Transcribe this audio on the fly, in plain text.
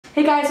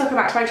Hey guys, welcome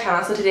back to my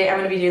channel. So today I'm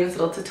going to be doing this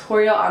little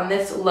tutorial on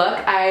this look.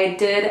 I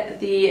did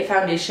the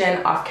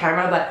foundation off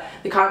camera, but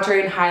the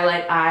contouring,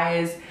 highlight,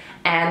 eyes,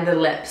 and the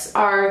lips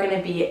are going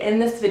to be in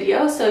this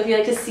video. So if you'd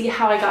like to see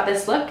how I got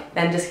this look,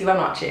 then just keep on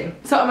watching.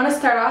 So I'm going to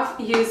start off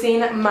using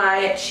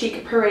my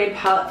Cheek Parade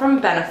palette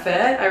from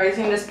Benefit. I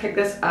recently just picked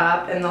this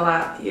up in the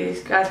last, you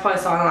guys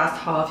probably saw in the last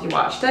haul if you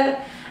watched it.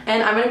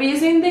 And I'm going to be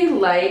using the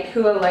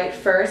Hoola Light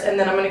first, and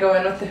then I'm going to go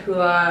in with the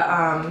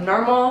Hoola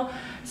Normal.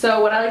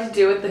 So what I like to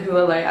do with the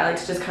Hoola Light, I like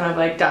to just kind of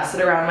like dust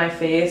it around my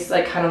face,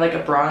 like kind of like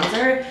a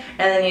bronzer, and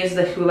then use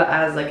the Hoola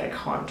as like a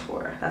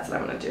contour. That's what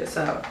I'm going to do.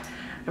 So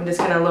I'm just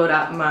going to load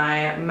up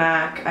my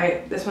MAC.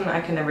 This one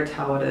I can never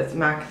tell what it is.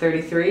 MAC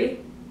 33,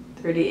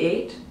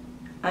 38.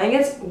 I think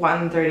it's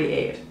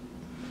 138,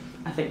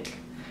 I think.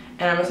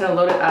 And I'm just going to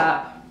load it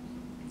up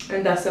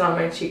and dust it on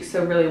my cheeks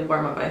to really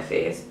warm up my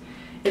face.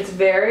 It's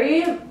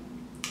very,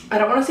 I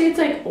don't want to say it's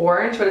like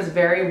orange, but it's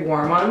very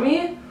warm on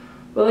me.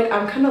 But like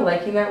I'm kind of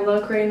liking that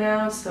look right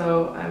now,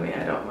 so I mean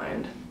I don't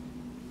mind.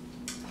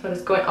 So I'm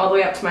just going all the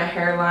way up to my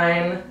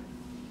hairline.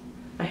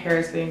 My hair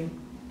is being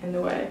in the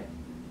way.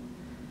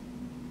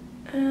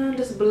 And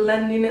just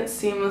blending it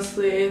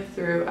seamlessly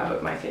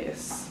throughout my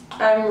face.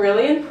 I'm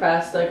really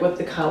impressed like with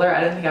the color. I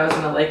didn't think I was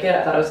gonna like it.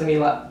 I thought it was gonna be a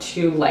lot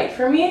too light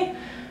for me.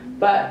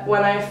 But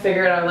when I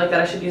figured out like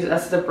that I should use it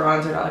as a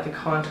bronzer, not like a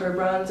contour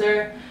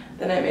bronzer,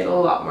 then it made a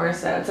lot more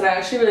sense. And I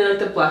actually really like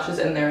the blushes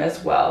in there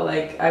as well.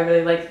 Like I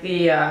really like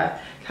the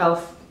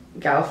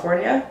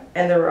California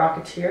and the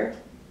Rocketeer.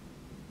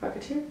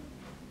 Rocketeer?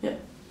 Yeah.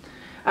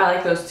 I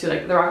like those two.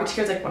 Like the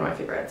Rocketeer is like one of my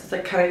favorites. It's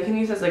like kind of, you can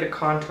use it as like a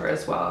contour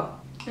as well.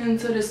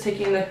 And so just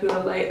taking the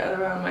Hoola Light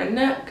around my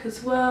neck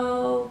as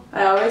well.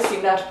 I always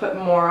seem to have to put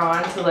more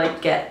on to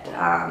like get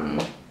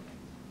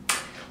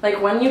like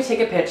when you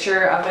take a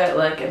picture of it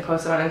like and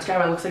post it on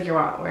Instagram, it looks like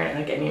you're wearing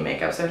like any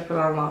makeup, so I have to put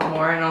on a lot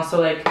more. And also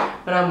like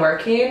when I'm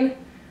working,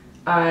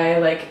 I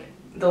like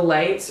the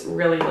lights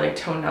really like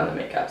tone down the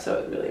makeup, so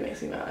it really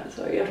makes me mad.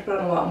 So you have to put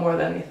on a lot more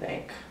than you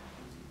think.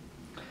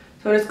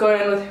 So I'm just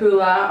going in with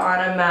Hoola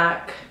on a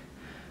MAC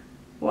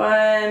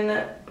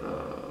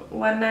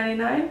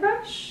 199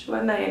 brush,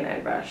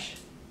 199 brush,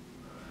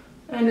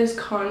 and just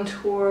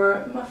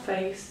contour my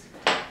face.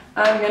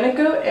 I'm gonna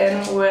go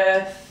in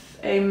with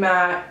a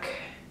MAC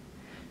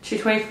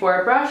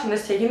 224 brush and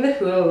just taking the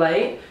Hoola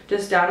Light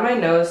just down my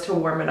nose to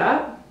warm it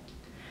up.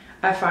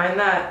 I find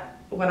that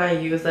when I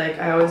use like,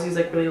 I always use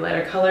like really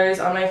lighter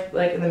colors on my,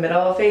 like in the middle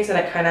of the face, and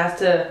it kind of has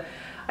to,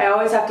 I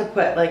always have to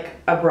put like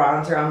a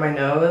bronzer on my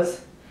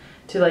nose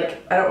to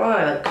like, I don't want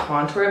to like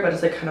contour it, but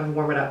just like kind of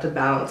warm it up to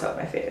balance out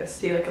my face.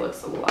 See, like it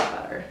looks a lot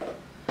better.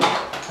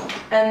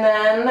 And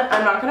then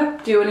I'm not going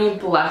to do any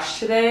blush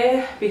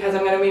today because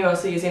I'm going to be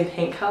mostly using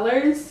pink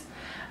colors.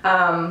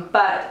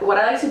 But what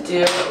I like to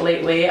do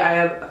lately,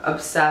 I am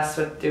obsessed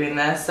with doing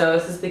this. So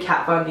this is the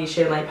Kat Von D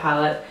Shade Light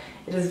palette.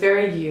 It is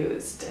very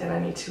used and I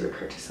need to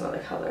repurchase some of the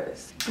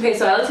colors. Okay,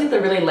 so I like to take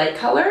the really light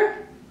color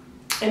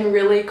and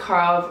really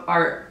carve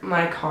out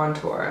my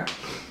contour.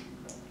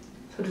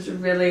 So just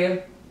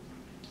really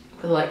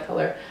the light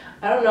color.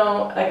 I don't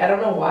know, like I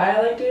don't know why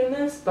I like doing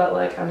this, but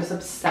like I'm just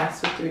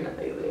obsessed with doing it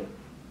lately.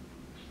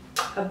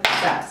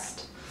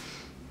 Obsessed.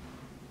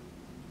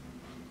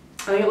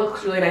 I think it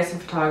looks really nice in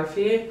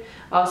photography.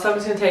 Also, I'm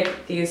just going to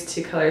take these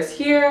two colors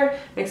here,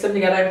 mix them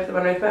together and put them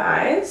underneath my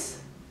eyes.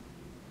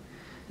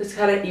 Just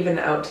kind of even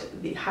out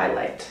the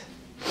highlight.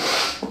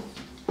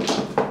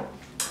 And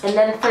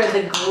then for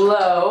the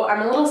glow,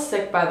 I'm a little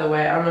sick by the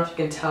way. I don't know if you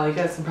can tell. You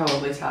guys can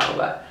probably tell,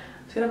 but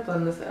I'm just going to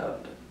blend this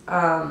out.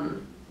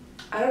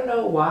 I don't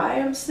know why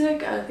I'm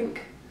sick. I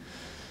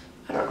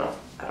don't know.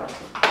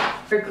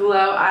 For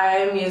glow,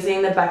 I'm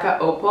using the Becca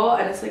Opal,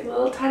 and it's like a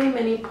little tiny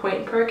mini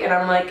point perk, and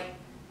I'm like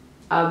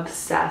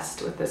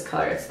obsessed with this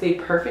color. It's the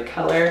perfect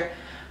color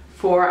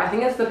for, I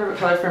think it's the perfect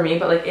color for me,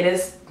 but like it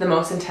is the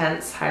most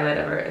intense highlight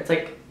ever. It's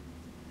like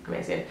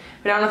amazing.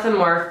 But on with the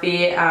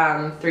Morphe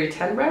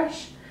 310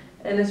 brush,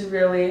 and it's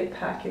really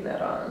packing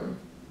that on.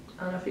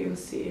 I don't know if you can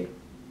see,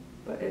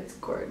 but it's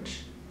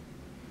gorgeous.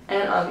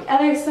 And on the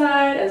other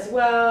side as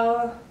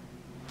well,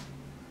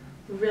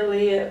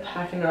 really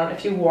packing it on.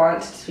 If you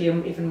want to be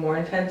even more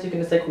intense, you can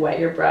just like wet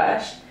your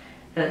brush,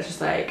 and it's just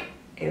like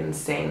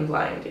insane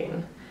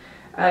blinding.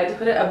 I like to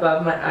put it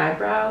above my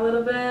eyebrow a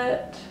little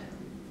bit,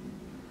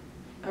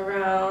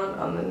 around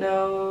on the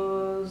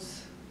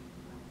nose,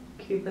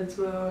 Cupid's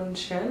bow, and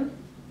chin.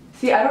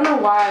 See, I don't know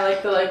why I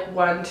like the like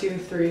 1, 2,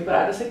 3, but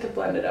I just like to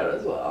blend it out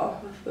as well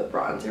with the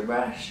bronzer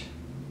brush.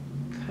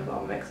 Kind of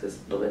all mix this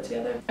a little bit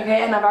together.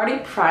 Okay, and I've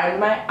already primed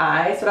my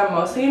eyes, but I'm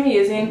mostly going to be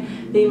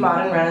using the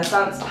Modern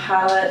Renaissance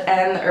palette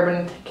and the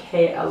Urban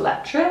Decay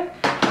Electric.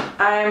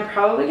 I'm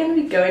probably going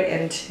to be going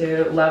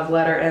into Love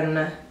Letter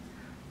and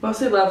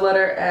mostly Love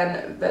Letter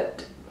and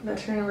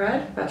Veteran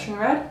Red.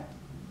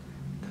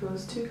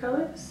 Those two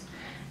colors.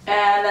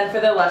 And then for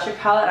the electric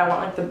palette, I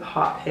want like the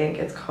hot pink.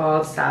 It's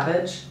called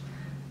Savage.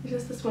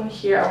 Just this one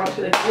here. I want it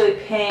to be like really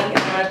pink, and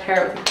I'm going to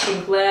pair it with a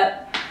pink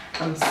lip.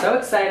 I'm so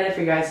excited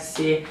for you guys to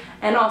see.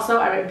 And also,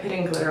 I'm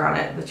putting glitter on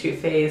it, the Too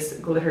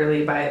Faced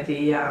Glitterly by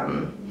the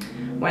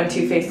when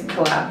Too Faced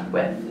collab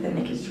with the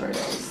Naked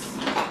Tutorials.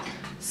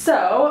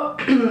 So,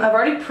 I've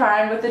already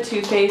primed with the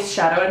Too Faced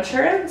Shadow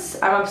Insurance.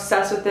 I'm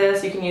obsessed with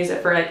this. You can use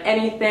it for like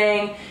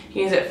anything. You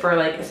can use it for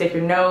like, say if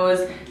your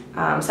nose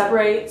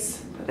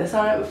separates, put this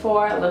on it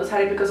before. A little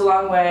tiny bit goes a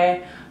long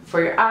way.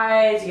 For your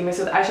eyes, you can mix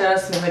it with eyeshadow,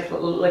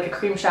 something like a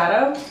cream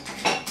shadow.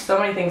 So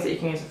many things that you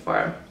can use it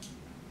for.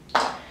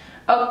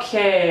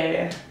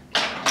 Okay.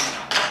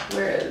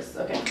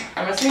 Okay.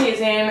 I'm just gonna be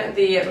using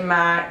the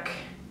MAC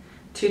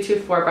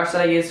 224 brush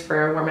that I use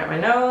for warming up my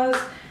nose.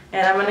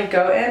 And I'm gonna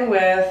go in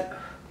with,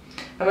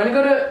 I'm gonna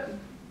go to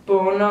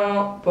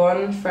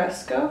Bon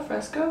Fresco?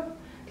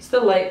 Just the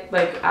light,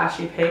 like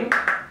ashy pink.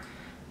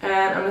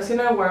 And I'm just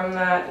gonna warm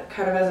that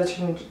kind of as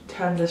a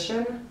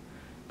transition,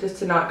 just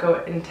to not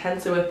go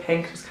intensely with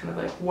pink, just kind of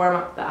like warm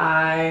up the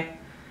eye,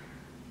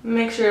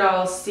 make sure it's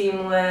all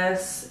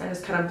seamless, and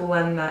just kind of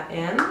blend that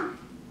in.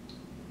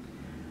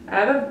 I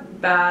have a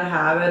bad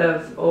habit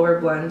of over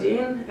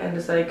blending and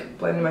just like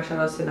blending my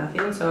shadows to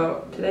nothing,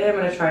 so today I'm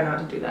gonna try not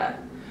to do that.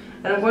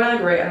 And I'm going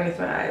like right underneath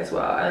my eye as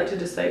well. I like to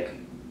just like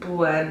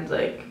blend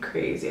like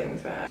crazy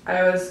underneath my eye.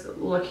 I was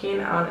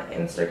looking on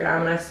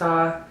Instagram and I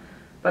saw a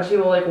bunch of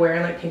people like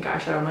wearing like pink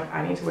eyeshadow. I'm like,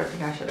 I need to wear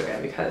pink eyeshadow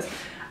again because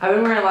I've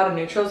been wearing a lot of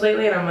neutrals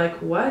lately and I'm like,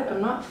 what?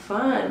 I'm not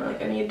fun.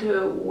 Like I need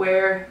to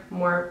wear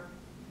more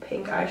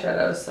pink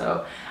eyeshadow.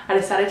 So I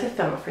decided to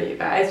film it for you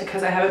guys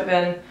because I haven't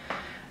been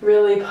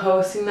really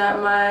posting that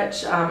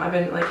much. I've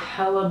been like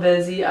hella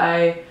busy.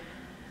 I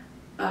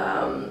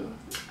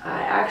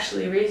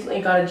actually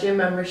recently got a gym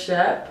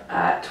membership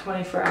at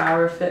 24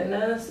 Hour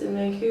Fitness in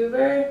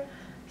Vancouver.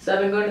 So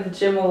I've been going to the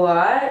gym a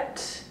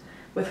lot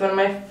with one of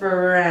my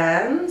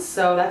friends.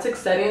 So that's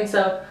exciting.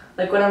 So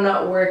like when I'm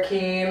not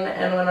working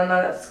and when I'm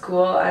not at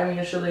school, I'm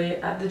usually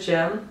at the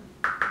gym.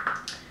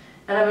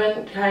 And I've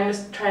been trying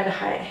to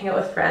hang out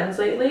with friends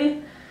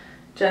lately.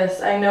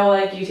 I know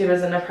like YouTube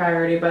isn't a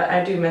priority, but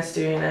I do miss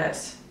doing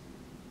it.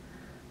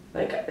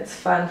 Like it's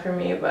fun for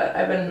me, but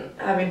I've been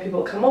having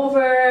people come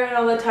over and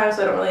all the time,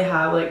 so I don't really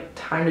have like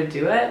time to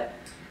do it.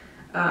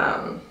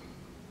 But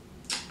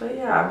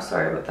yeah, I'm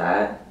sorry about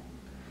that.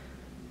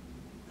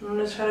 I'm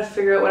just trying to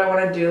figure out what I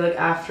want to do like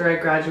after I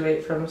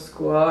graduate from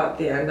school at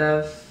the end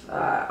of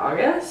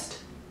August.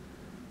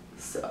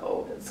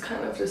 So it's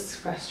kind of just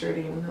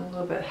frustrating and a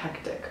little bit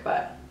hectic,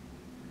 but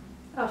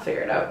I'll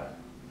figure it out.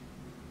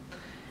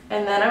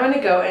 And then I'm going to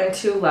go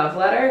into Love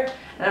Letter,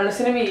 and I'm just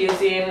going to be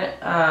using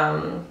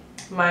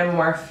my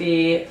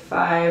Morphe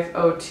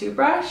 502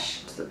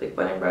 brush, just a big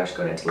blending brush,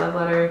 going into Love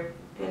Letter,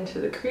 into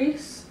the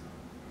crease.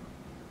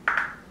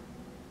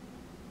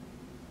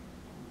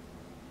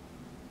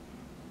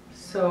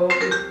 So,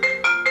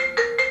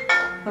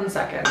 1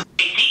 second.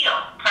 Big deal,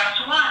 press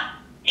 1.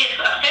 If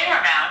a fair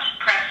amount,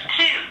 press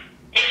 2.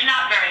 If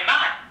not very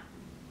much.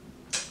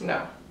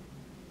 No.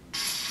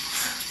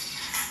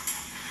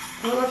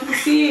 I don't know if you can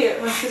see it.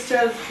 My sister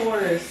has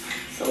horse.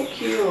 So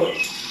cute.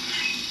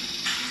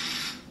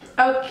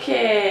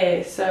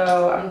 Okay,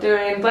 so I'm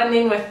doing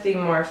blending with the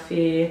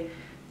Morphe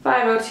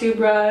 502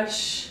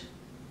 brush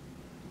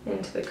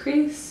into the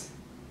crease.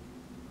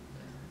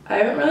 I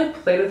haven't really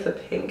played with the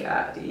pink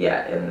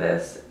yet in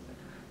this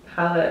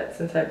palette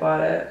since I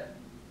bought it.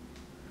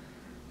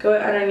 Go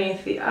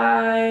underneath the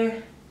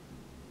eye.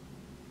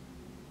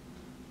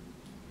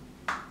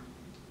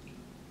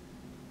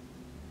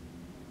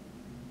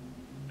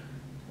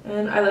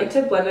 And I like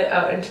to blend it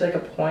out into like a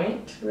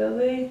point,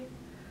 really.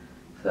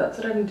 So that's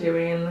what I'm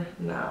doing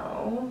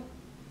now.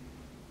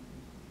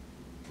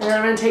 And then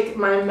I'm going to take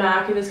my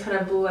MAC and just kind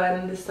of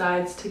blend the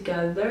sides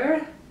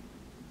together.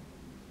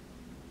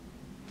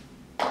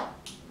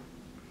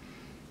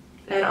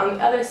 And on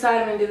the other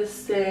side, I'm going to do the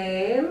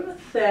same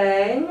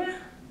thing.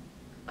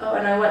 Oh,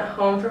 and I went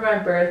home for my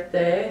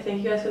birthday.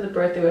 Thank you guys for the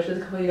birthday wishes.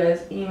 A couple of you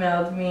guys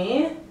emailed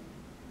me.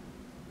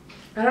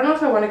 I don't know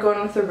if I want to go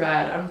in with the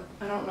red.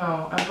 I don't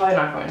know. I'm probably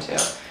not going to.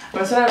 I'm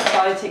just going to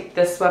probably take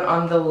this one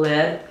on the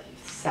lid.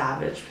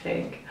 Savage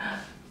pink.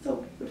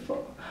 So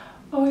beautiful.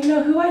 Oh, you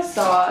know who I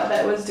saw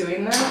that was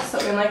doing this?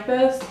 Something like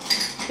this?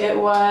 It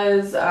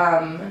was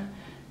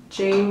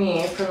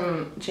Jamie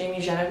from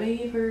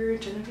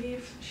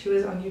Genevieve. She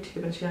was on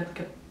YouTube and she had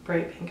like a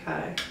bright pink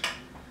eye.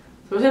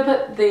 So I'm just going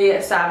to put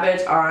the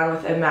Savage on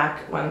with a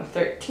MAC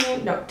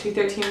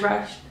 213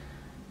 brush.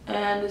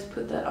 And just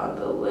put that on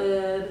the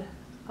lid.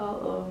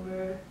 All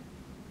over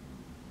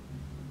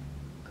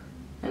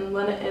and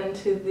blend it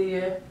into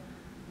the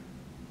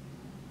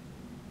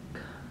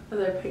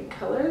other pink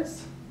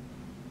colors.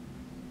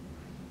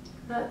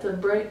 That's a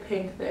bright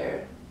pink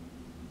there.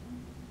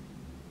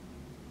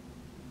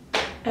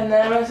 And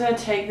then I'm just going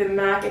to take the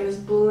MAC and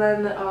just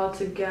blend it all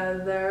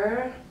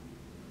together.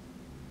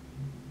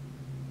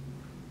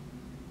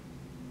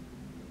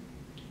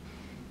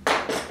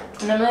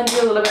 And I'm going to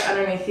do a little bit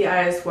underneath the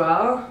eye as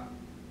well.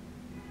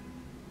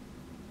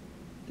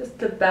 Just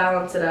to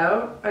balance it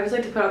out. I just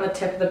like to put on the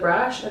tip of the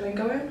brush and then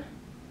go in.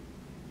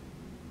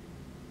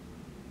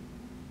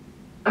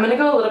 I'm going to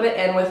go a little bit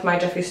in with my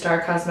Jeffree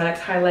Star Cosmetics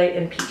highlight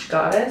in Peach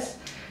Goddess.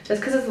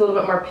 Just because it's a little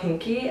bit more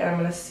pinky, and I'm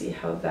going to see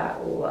how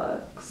that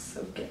looks.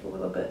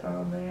 little bit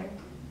on there.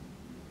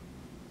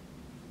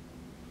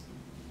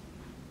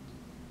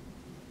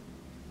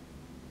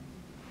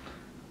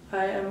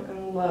 I am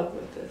in love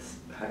with this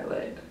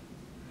highlight.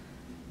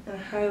 And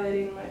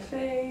highlighting my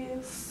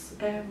face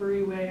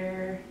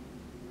everywhere.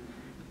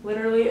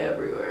 Literally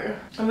everywhere.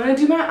 I'm gonna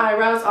do my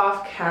eyebrows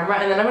off camera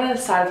and then I'm gonna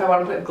decide if I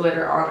want to put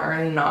glitter on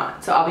or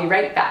not. So I'll be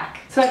right back.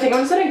 So I think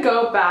I'm just gonna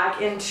go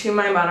back into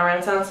my Modern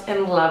Renaissance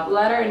in Love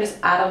Letter and just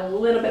add a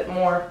little bit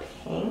more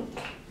pink.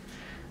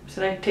 I'm just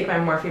gonna take my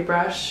Morphe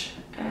brush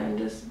and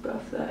just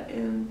buff that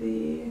in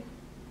the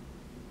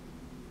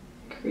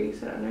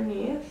crease and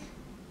underneath.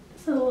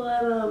 Just a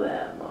little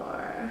bit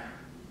more.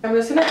 I'm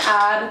just gonna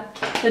add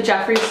the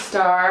Jeffree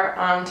Star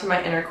onto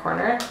my inner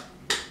corner.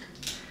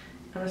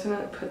 I'm just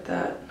gonna put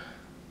that.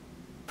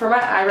 For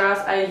my eyebrows,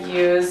 I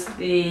use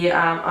the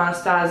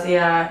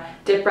Anastasia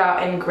Dip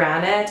Brow in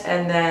Granite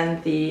and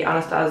then the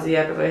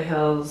Anastasia Beverly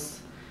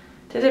Hills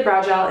Tinted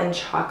Brow Gel in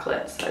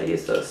Chocolate. So I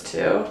use those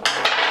two.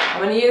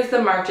 I'm gonna use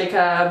the Marc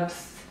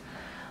Jacobs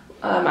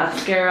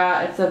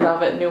mascara. It's a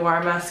Velvet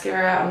Noir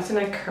mascara. I'm just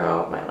gonna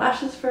curl my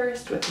lashes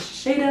first with the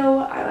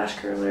Shiseido eyelash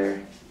curler.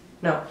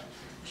 No,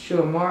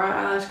 Shuamora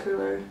eyelash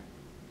curler.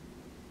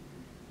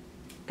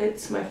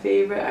 It's my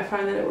favorite. I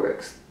find that it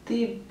works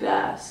the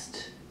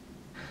best.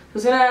 I'm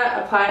just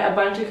gonna apply a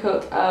bunch of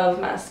coats of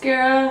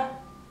mascara,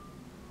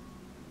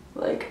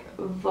 like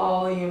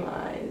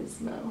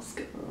Volumize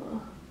mascara.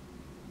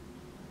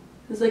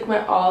 This is like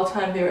my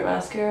all-time favorite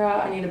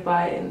mascara. I need to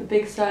buy it in the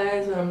big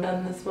size when I'm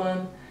done this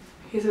one.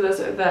 Okay, so those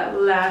are the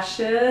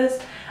lashes.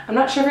 I'm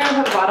not sure if I'm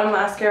gonna put bottom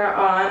mascara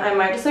on. I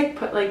might just like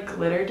put like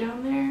glitter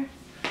down there.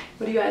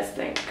 What do you guys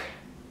think?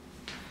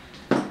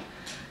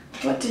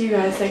 What do you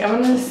guys think?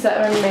 I'm gonna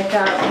set my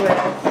makeup with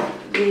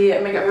the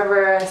Makeup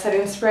Forever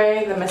setting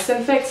spray, the Mist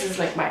and Fix. This is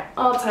like my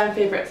all-time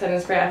favorite setting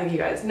spray. I think you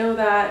guys know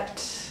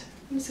that.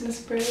 I'm just gonna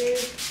spray.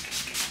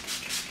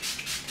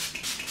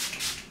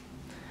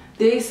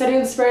 These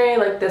setting spray,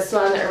 like this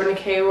one, the Urban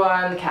Decay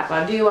one, the Kat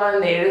Von D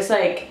one, they just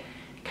like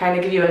kind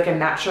of give you like a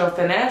natural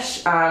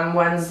finish.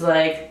 Ones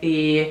like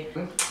the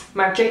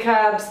Marc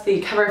Jacobs,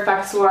 the Cover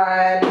FX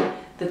one,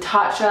 the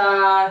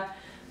Tatcha.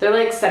 They're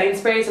like setting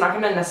sprays. They're not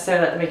gonna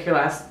necessarily make your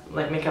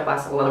makeup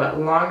last a little bit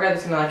longer.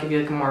 It's gonna like give you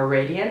like a more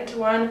radiant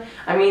one.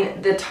 I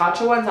mean, the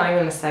Tatcha one's not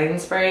even a setting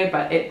spray,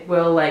 but it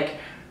will like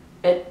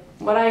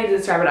what I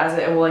describe it as,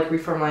 it will like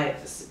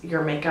reformulate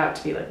your makeup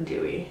to be like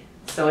dewy.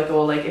 So like it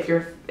will like if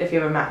you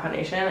have a matte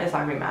foundation, it's not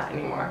gonna be matte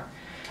anymore.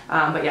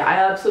 But yeah, I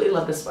absolutely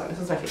love this one. This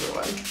is my favorite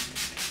one.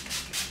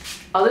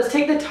 I'll just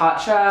take the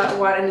Tatcha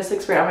one and just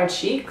like spray it on my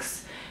cheeks.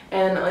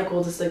 And like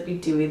we'll just like be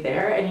dewy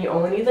there, and you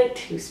only need like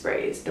 2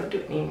 sprays. Don't do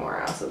it anymore,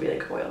 else it'll be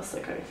like oil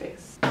slick on your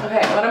face.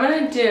 Okay, what I'm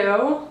gonna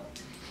do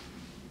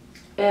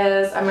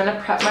is I'm gonna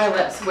prep my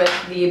lips with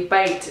the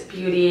Bite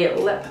Beauty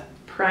Lip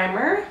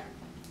Primer.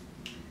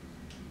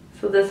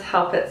 So this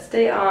helps it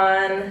stay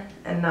on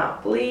and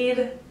not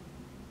bleed.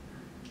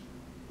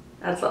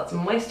 Adds lots of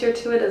moisture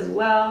to it as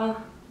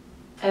well.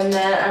 And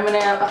then I'm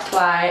gonna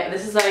apply,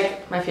 this is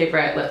like my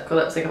favorite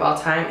lipstick of all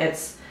time.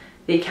 It's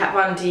the Kat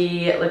Von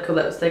D liquid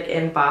lipstick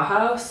in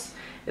Bauhaus.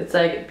 It's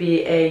like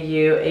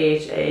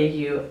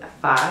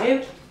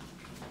BAUHAU5.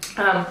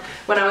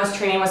 When I was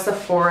training with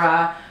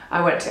Sephora,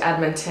 I went to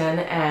Edmonton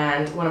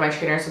and one of my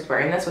trainers was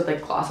wearing this with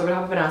like gloss over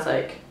top of it, and I was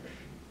like,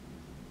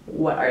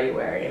 what are you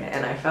wearing?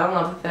 And I fell in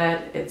love with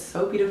it. It's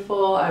so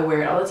beautiful. I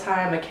wear it all the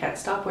time. I can't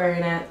stop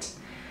wearing it.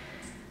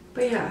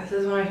 But yeah, this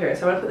is one of my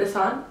favorites. So I'm gonna put this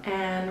on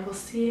and we'll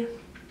see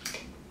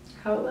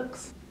how it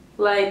looks.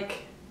 Like,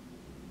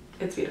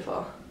 it's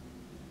beautiful.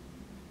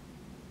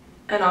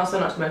 And also,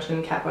 not to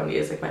mention, Kat Von D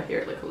is like my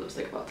favorite liquid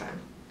lipstick of all time.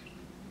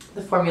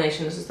 The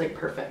formulation is just like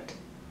perfect.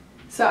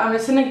 So I'm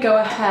just gonna go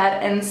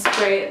ahead and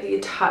spray the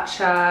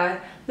Tatcha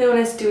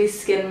Luminous Dewy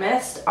Skin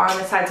Mist on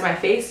the sides of my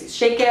face.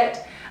 Shake it.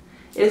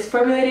 It is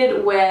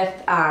formulated with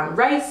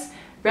rice,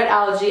 red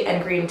algae,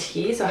 and green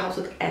tea, so it helps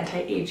with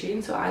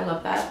anti-aging, so I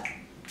love that.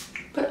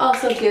 But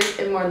also gives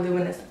a more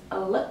luminous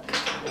look.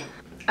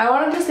 I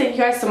wanted to thank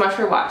you guys so much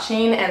for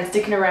watching and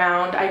sticking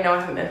around. I know I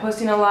haven't been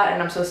posting a lot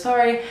and I'm so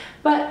sorry,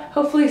 but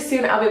hopefully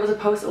soon I'll be able to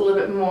post a little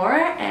bit more.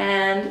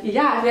 And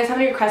yeah, if you guys have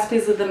any requests,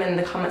 please leave them in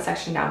the comment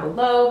section down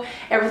below.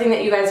 Everything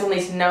that you guys will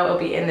need to know will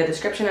be in the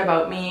description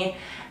about me.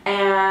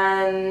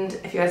 And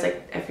if you guys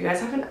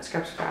haven't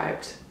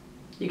subscribed,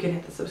 you can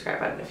hit the subscribe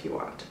button if you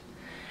want.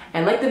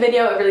 And like the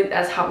video, it really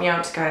does help me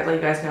out to let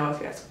you guys know if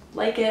you guys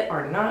like it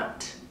or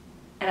not.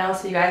 And I'll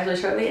see you guys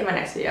really shortly in my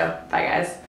next video. Bye guys.